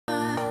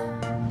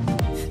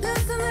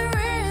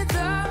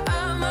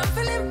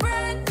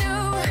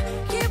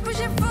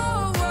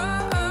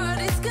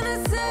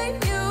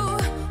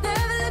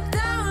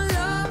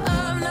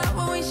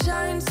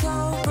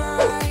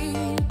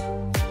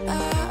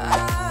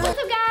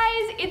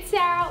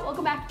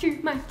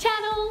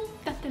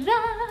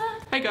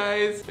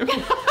guys. What was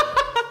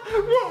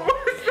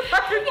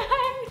that? Hey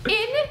guys.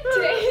 In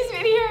today's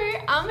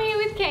video, I'm here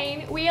with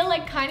Kane. We are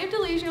like kind of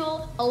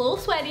delusional, a little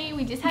sweaty.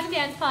 We just had a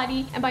dance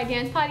party, and by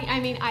dance party I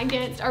mean I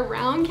danced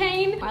around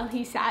Kane while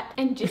he sat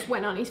and just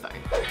went on his phone.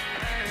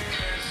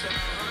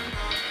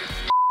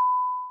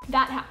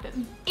 That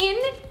happened. In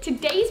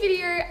today's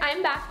video,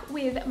 I'm back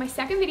with my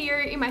second video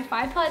in my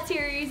 5-part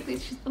series.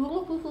 It's just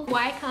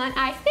why can't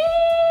I see?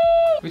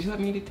 Would you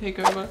like me to take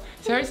over?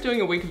 Sarah's doing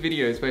a week of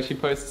videos where she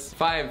posts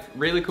 5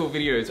 really cool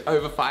videos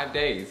over 5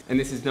 days, and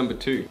this is number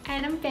 2.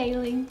 And I'm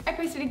failing. I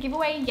posted a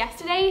giveaway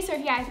yesterday, so if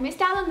you guys missed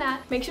out on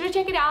that, make sure to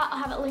check it out. I'll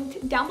have it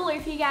linked down below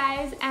for you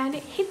guys, and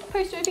hit the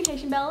post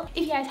notification bell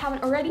if you guys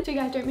haven't already, so you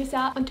guys don't miss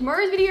out on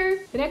tomorrow's video,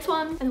 the next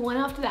one, and the one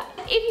after that.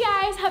 If you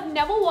guys have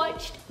never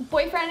watched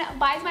Boyfriend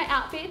Buys My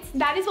Outfits,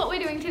 that is what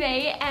we're doing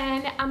today,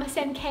 and I'm gonna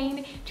send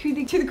Kane to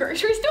the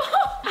grocery store.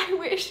 I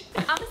wish.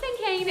 I'm gonna send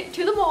Kane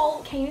to the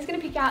mall. Kane is gonna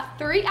pick out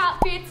 3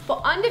 outfits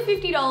for under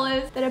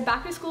 $50 that are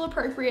back to school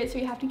appropriate, so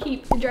you have to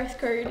keep the dress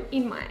code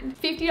in mind.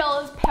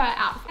 $50 per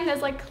outfit. And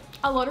there's like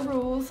a lot of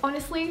rules.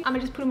 Honestly, I'm gonna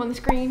just put them on the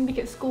screen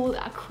because schools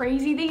are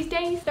crazy these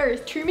days. There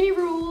is too many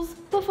rules.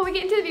 Before we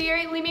get into the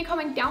video, leave me a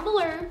comment down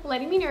below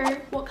letting me know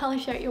what color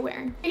shirt you're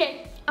wearing.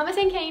 Okay, I'm gonna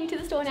send Kane to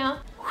the store now.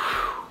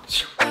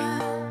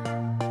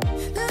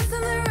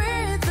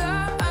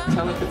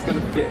 Tell if it's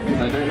gonna fit,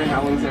 because I don't know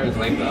how long Sarah's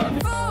legs are.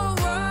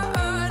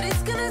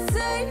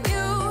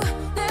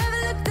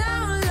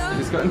 I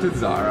just got into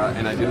Zara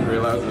and I didn't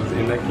realize I was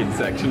in the kids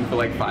section for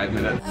like 5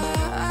 minutes.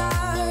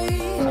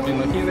 I've been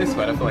looking at this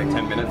sweater for like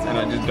 10 minutes and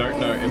I just don't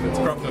know if it's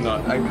cropped or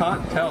not. I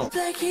can't tell.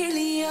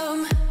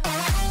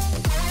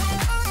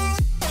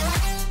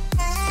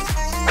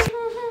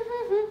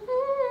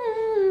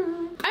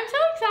 I'm so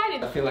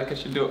excited. I feel like I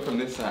should do it from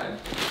this side.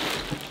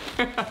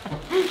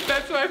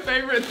 That's my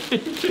favorite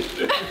thing to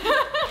do.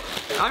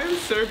 I'm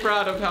so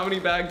proud of how many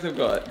bags I've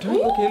got.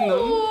 Don't look in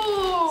them.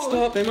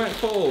 Stop, they might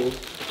fall.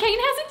 Kane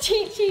has a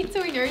cheat sheet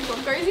so he knows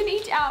what goes in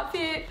each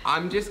outfit.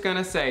 I'm just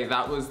gonna say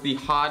that was the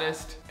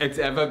hardest it's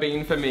ever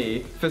been for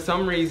me. For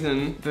some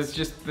reason,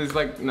 there's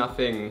like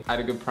nothing at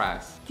a good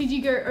price. Did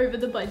you go over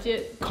the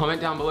budget? Comment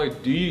down below,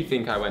 do you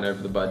think I went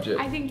over the budget?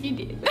 I think you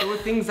did. There were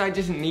things I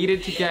just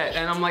needed to get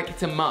and I'm like,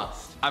 it's a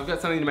must. I've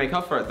got something to make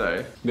up for it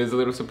though. There's a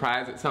little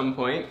surprise at some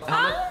point. Oh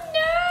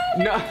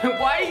no! No,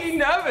 why are you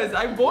nervous?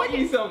 I bought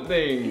you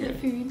something. Is it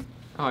food?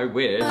 Oh, I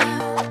wish.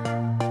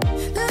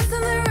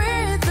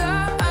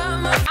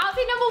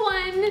 Outfit number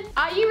 1.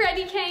 Are you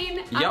ready, Kane?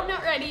 Yep. I'm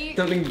not ready.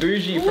 Something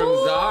bougie from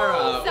Ooh,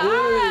 Zara. Zara,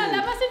 Ooh.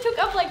 that must have took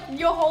up like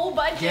your whole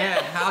budget.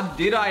 Yeah, how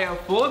did I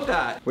afford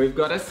that? We've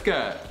got a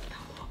skirt.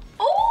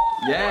 Oh,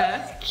 Yeah.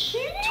 that's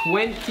cute.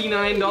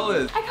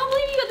 $29. I can't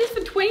believe you got this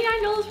for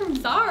 $29 from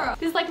Zara.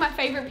 This is like my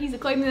favorite piece of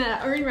clothing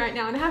that I own right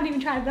now, and I haven't even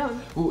tried it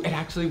on. Ooh, it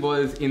actually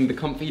was in the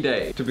comfy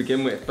day to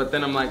begin with, but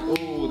then I'm like,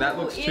 ooh, that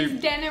looks too... Is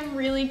denim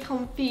really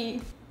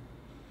comfy?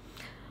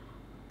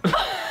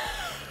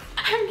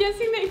 I'm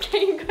guessing that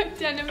Kane got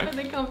denim for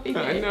the comfy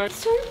day. I know.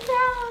 So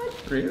proud.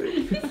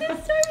 Really? This is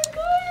so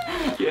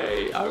good.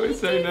 Yay, I was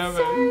so nervous.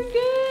 So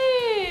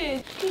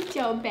good. Good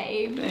job,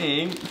 babe.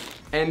 Thanks.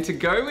 And to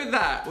go with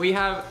that, we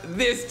have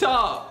this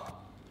top.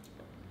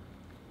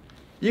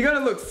 You're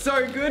gonna look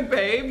so good,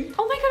 babe.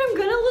 Oh my god, I'm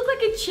gonna look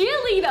like a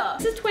cheerleader.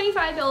 This is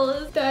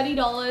 $25,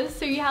 $30,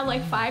 so you have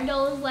like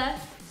 $5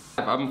 left.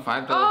 I'm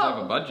 $5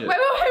 over budget. Wait.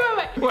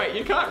 Wait,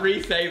 you can't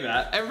re-say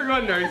that.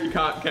 Everyone knows you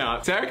can't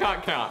count. Sarah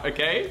can't count,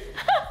 okay?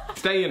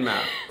 Stay in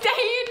math. Stay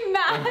in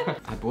math.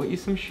 I bought you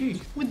some shoes.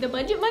 With the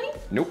budget money?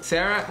 Nope.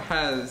 Sarah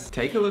has,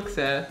 take a look,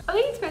 Sarah. Are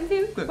they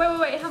expensive? Look.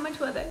 Wait, how much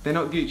were they? They're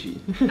not Gucci.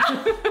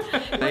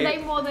 Were they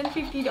more than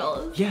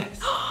 $50? Yes.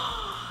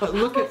 But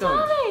look at them. How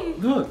much are they?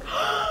 Look.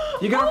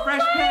 You got a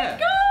fresh pair.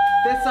 God.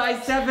 They're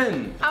size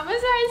 7. I'm a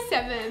size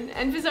 7,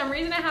 and for some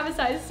reason I have a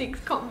size 6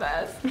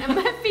 Converse, and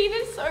my feet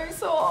are so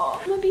sore.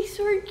 I'm gonna be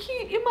so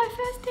cute in my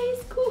first day of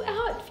school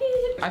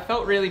outfit. I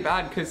felt really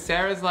bad because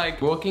Sarah's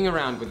like walking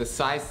around with a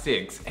size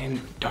 6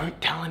 and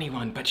don't tell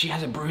anyone, but she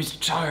has a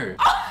bruised toe.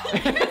 I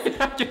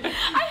have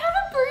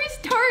a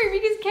bruised toe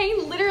because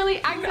Kane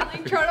literally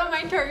accidentally trod on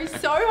my toe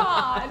so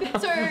hard.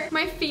 So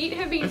my feet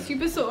have been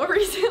super sore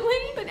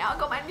recently, but now I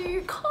got my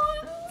new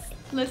cons.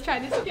 Let's try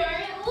this. Don't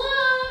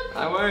look.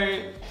 I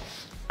won't.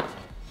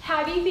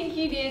 How do you think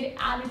you did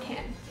out of 10?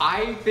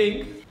 I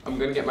think I'm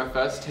gonna get my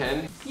first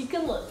 10. You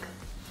can look.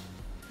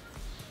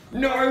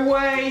 No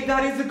way,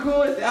 that is the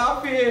coolest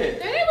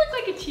outfit. Don't I look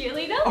like a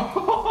cheerleader?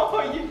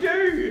 Oh, you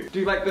do.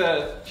 Do like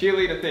the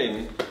cheerleader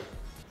thing.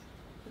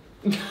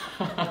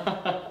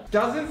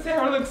 Doesn't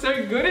Sarah look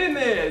so good in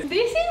this?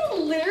 This is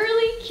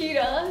literally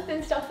cuter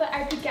than stuff that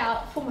I pick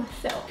out for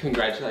myself.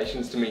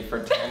 Congratulations to me for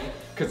a 10,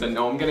 because I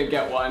know I'm gonna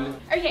get one.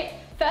 Okay,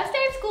 first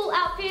day of school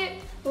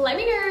outfit. Let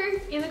me know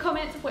in the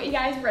comments what you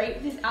guys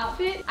rate this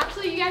outfit.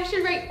 Actually, you guys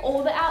should rate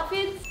all the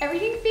outfits.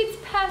 Everything fits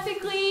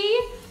perfectly.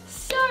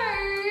 So,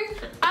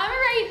 I'm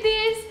gonna rate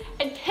this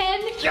a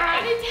 10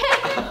 out of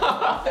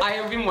 10. I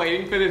have been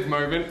waiting for this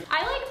moment.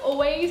 I like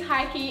always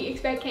high-key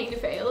expect Kane to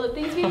fail at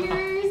these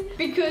videos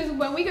because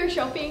when we go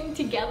shopping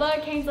together,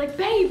 Kane's like,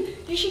 babe,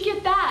 you should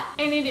get that.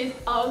 And it is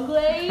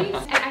ugly. And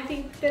I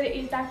think that it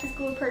is back to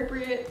school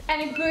appropriate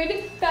and a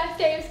good first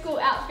day of school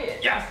outfit.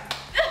 Yes!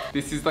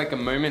 This is like a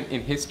moment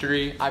in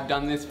history. I've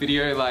done this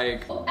video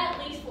like at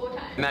least 4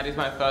 times. And that is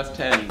my first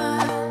 10.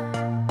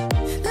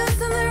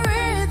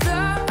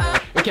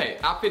 Okay,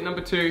 outfit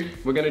number 2.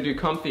 We're gonna do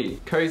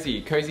comfy,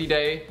 cozy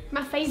day.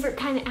 My favorite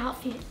kind of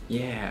outfit.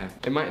 Yeah,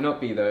 it might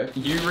not be though.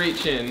 You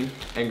reach in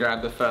and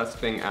grab the first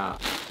thing out.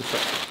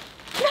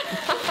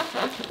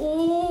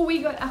 Oh,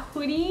 we got a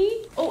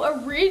hoodie. Oh,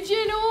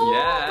 original.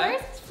 Yeah.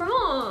 Where's this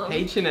from?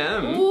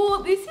 H&M.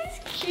 Oh, this is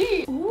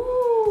cute.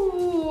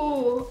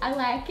 Ooh, I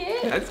like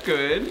it. That's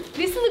good.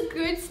 This is a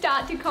good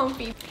start to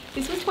comfy.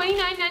 This was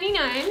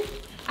 $29.99.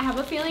 I have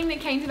a feeling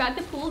that Kane's about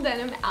to pull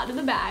denim out of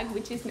the bag,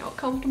 which is not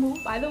comfortable,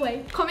 by the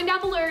way. Comment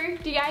down below,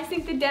 do you guys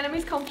think the denim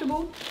is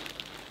comfortable?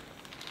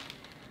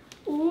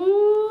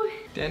 Ooh.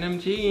 Denim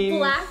jeans.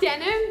 Black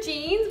denim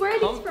jeans. Where are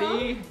these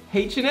from?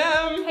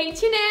 H&M.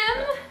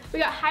 H&M. We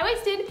got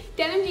high-waisted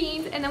denim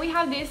jeans, and then we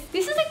have this.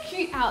 This is a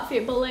cute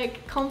outfit, but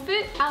like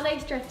comfort. Are they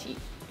stretchy?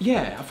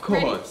 Yeah, of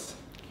course.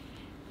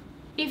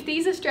 Ready? If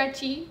these are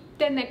stretchy,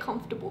 then they're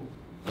comfortable.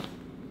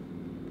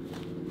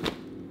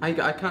 I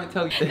can't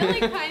tell you. They're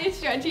like kind of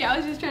stretchy. I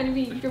was just trying to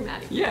be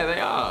dramatic. Yeah, they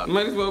are.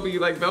 Might as well be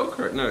like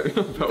Velcro. No, not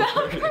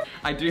Velcro.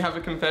 I do have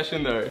a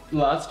confession though.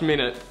 Last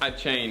minute, I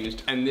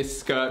changed, and this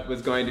skirt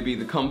was going to be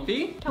the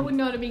comfy. That would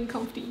not have been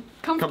comfy.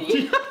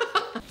 Comfy.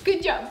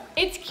 Good job.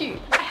 It's cute.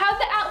 I have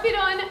the outfit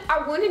on.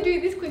 I want to do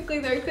this quickly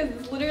though because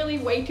it's literally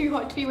way too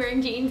hot to be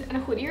wearing jeans and a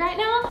hoodie right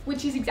now,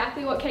 which is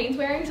exactly what Kane's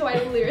wearing, so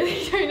I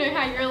literally don't know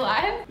how you're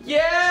alive.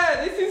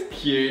 Yeah, this is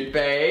cute,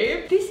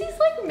 babe. This is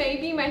like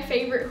maybe my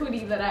favorite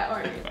hoodie that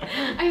I own.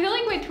 I feel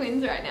like we're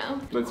twins right now.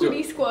 Let's do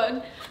Hoodie it.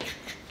 squad.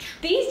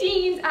 These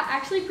jeans are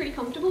actually pretty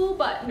comfortable,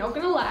 but not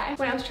gonna lie,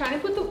 when I was trying to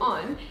put them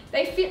on,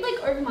 they fit like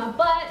over my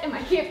butt and my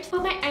hips,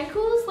 but my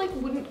ankles like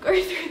wouldn't go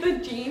through the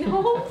jean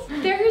holes.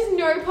 There is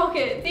no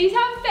pocket. These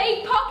have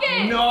fake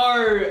pockets.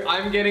 No,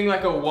 I'm getting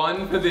like a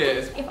 1 for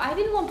this. If I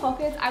didn't want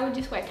pockets, I would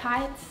just wear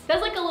tights.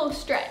 There's like a little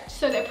stretch,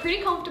 so they're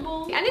pretty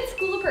comfortable and it's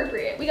school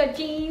appropriate. We got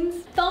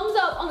jeans, thumbs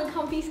up on the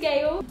comfy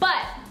scale,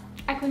 but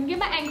I couldn't get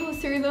my ankles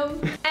through them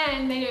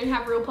and they don't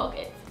have real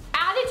pockets.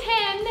 Out of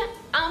 10,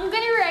 I'm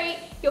gonna rate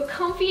your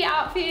comfy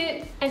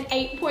outfit an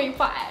 8.5.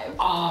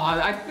 Oh,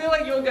 I feel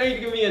like you're going to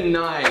give me a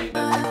 9.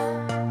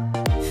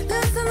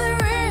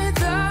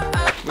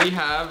 We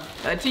have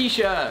a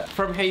t-shirt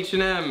from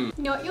H&M.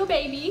 Not your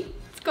baby.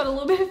 It's got a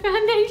little bit of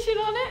foundation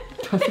on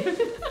it.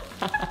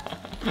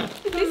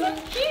 This is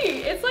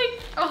cute. It's like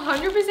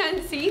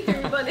 100%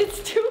 see-through, but it's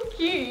still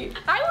cute.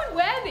 I would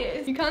wear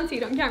this. You can't see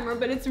it on camera,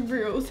 but it's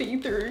real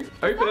see-through.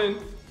 Open.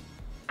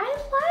 I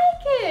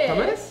like it.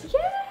 Promise? Yeah.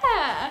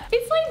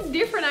 It's like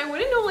different. I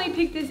wouldn't normally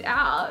pick this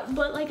out,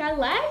 but like I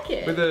like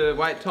it. With a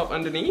white top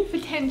underneath?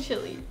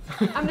 Potentially.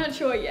 I'm not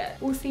sure yet.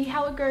 We'll see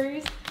how it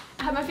goes.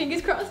 I have my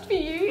fingers crossed for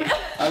you.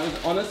 I was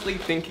honestly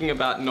thinking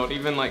about not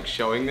even like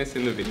showing this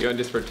in the video and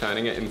just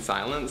returning it in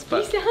silence,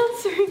 but You sound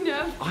so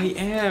nervous. I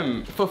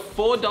am. For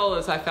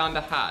 $4 I found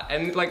a hat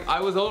and like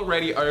I was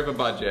already over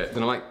budget and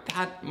I'm like,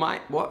 that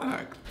might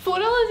work.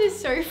 $4 is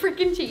so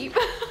freaking cheap.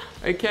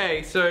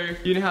 Okay, so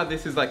you know how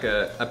this is like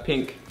a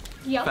pink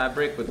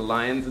fabric with the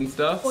lions and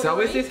stuff? So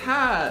is this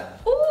hat.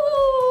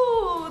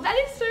 Ooh, that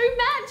is so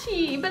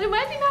matchy, but it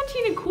might be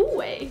matchy in a cool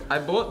way. I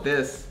bought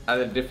this at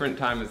a different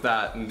time as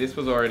that and this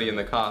was already in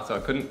the car so I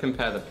couldn't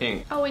compare the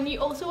pink. Oh, and you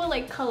also are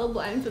like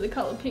colorblind for the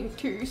color pink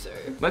too, so.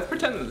 Let's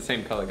pretend they're the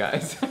same color,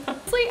 guys.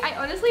 I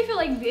honestly feel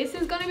like this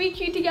is gonna be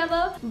cute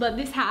together, but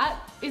this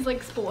hat is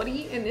like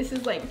sporty and this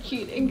is like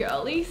cute and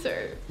girly, so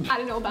I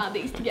don't know about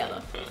these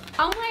together.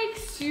 I'm like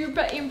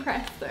super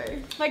impressed though.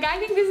 Like I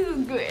think this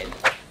is good.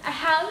 I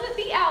have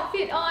the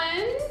outfit on.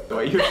 The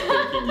way you're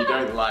thinking you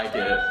don't like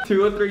it.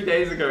 2 or 3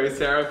 days ago,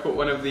 Sarah put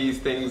one of these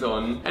things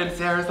on and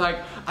Sarah's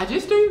like, I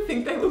just don't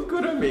think they look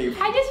good on me.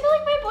 I just feel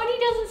like my body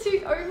doesn't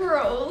suit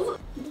overalls.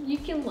 You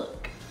can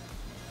look.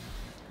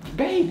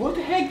 Babe, what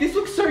the heck? This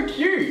looks so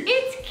cute.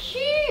 It's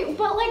cute,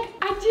 but like,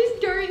 I just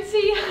don't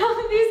see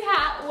how this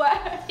hat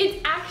works.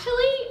 It's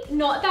actually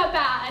not that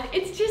bad.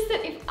 It's just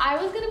that if I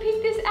was gonna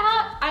pick this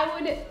out, I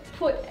would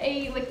put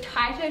a like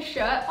tighter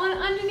shirt on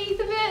underneath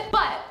of it,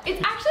 but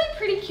it's actually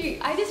pretty cute.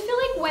 I just feel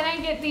like when I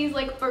get these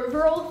like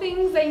overall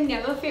things, they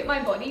never fit my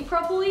body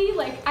properly.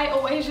 Like I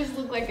always just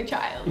look like a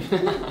child.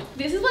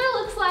 This is what it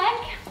looks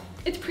like.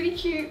 It's pretty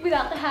cute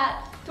without the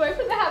hat. Do I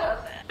put the hat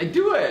on? I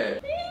do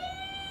it.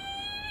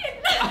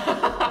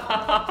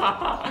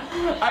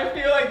 I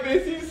feel like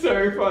this is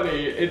so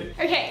funny.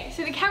 Okay,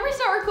 so the camera's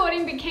not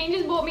recording, but Kane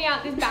just bought me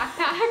out this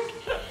backpack.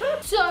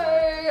 So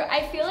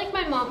I feel like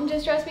my mom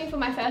just dressed me for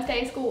my first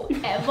day of school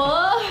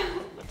ever.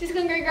 Just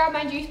gonna go grab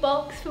my juice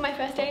box for my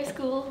first day of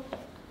school.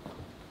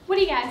 What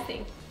do you guys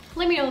think?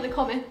 Let me know in the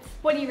comments.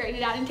 What do you rate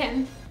it out of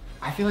 10?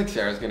 I feel like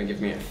Sarah's gonna give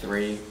me a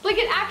 3. Like,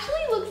 it actually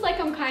looks like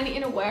I'm kind of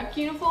in a work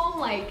uniform.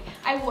 Like,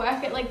 I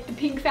work at like the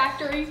pink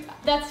factory.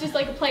 That's just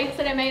like a place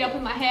that I made up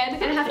in my head,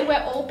 and I have to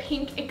wear all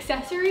pink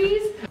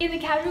accessories. In the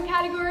casual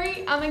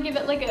category, I'm gonna give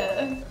it like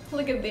a,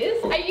 look at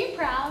this. Are you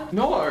proud?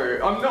 No,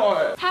 I'm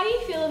not. How do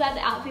you feel about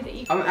the outfit that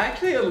you? I'm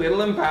actually a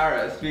little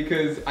embarrassed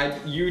because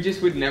you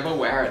just would never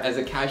wear it as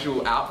a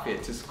casual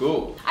outfit to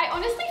school. I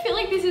honestly feel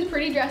like this is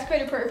pretty dress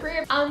code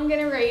appropriate. I'm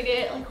gonna rate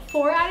it like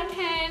 4 out of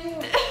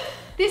 10.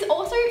 This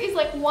also is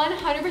like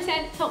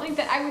 100% something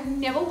that I would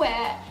never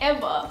wear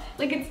ever.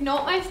 Like, it's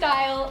not my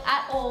style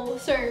at all.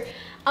 So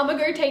I'm gonna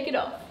go take it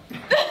off.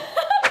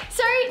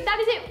 So that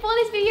is it for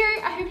this video.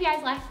 I hope you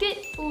guys liked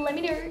it. Let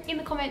me know in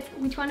the comments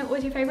which one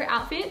was your favorite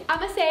outfit. I'm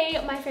gonna say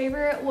my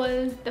favorite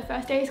was the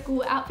first day of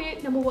school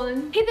outfit, number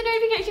 1. Hit the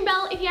notification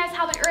bell if you guys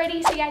haven't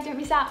already so you guys don't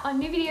miss out on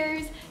new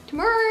videos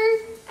tomorrow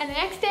and the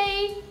next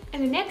day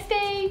and the next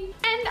day.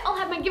 And I'll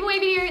have my giveaway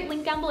video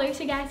linked down below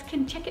so you guys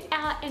can check it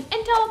out and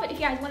enter. But if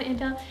you guys want to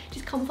enter,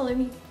 just come follow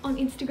me on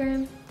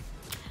Instagram.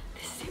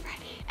 This is it right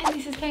here. And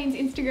this is Kane's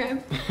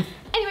Instagram.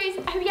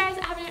 Anyways, I hope you guys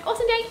are having an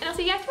awesome day and I'll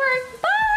see you guys tomorrow.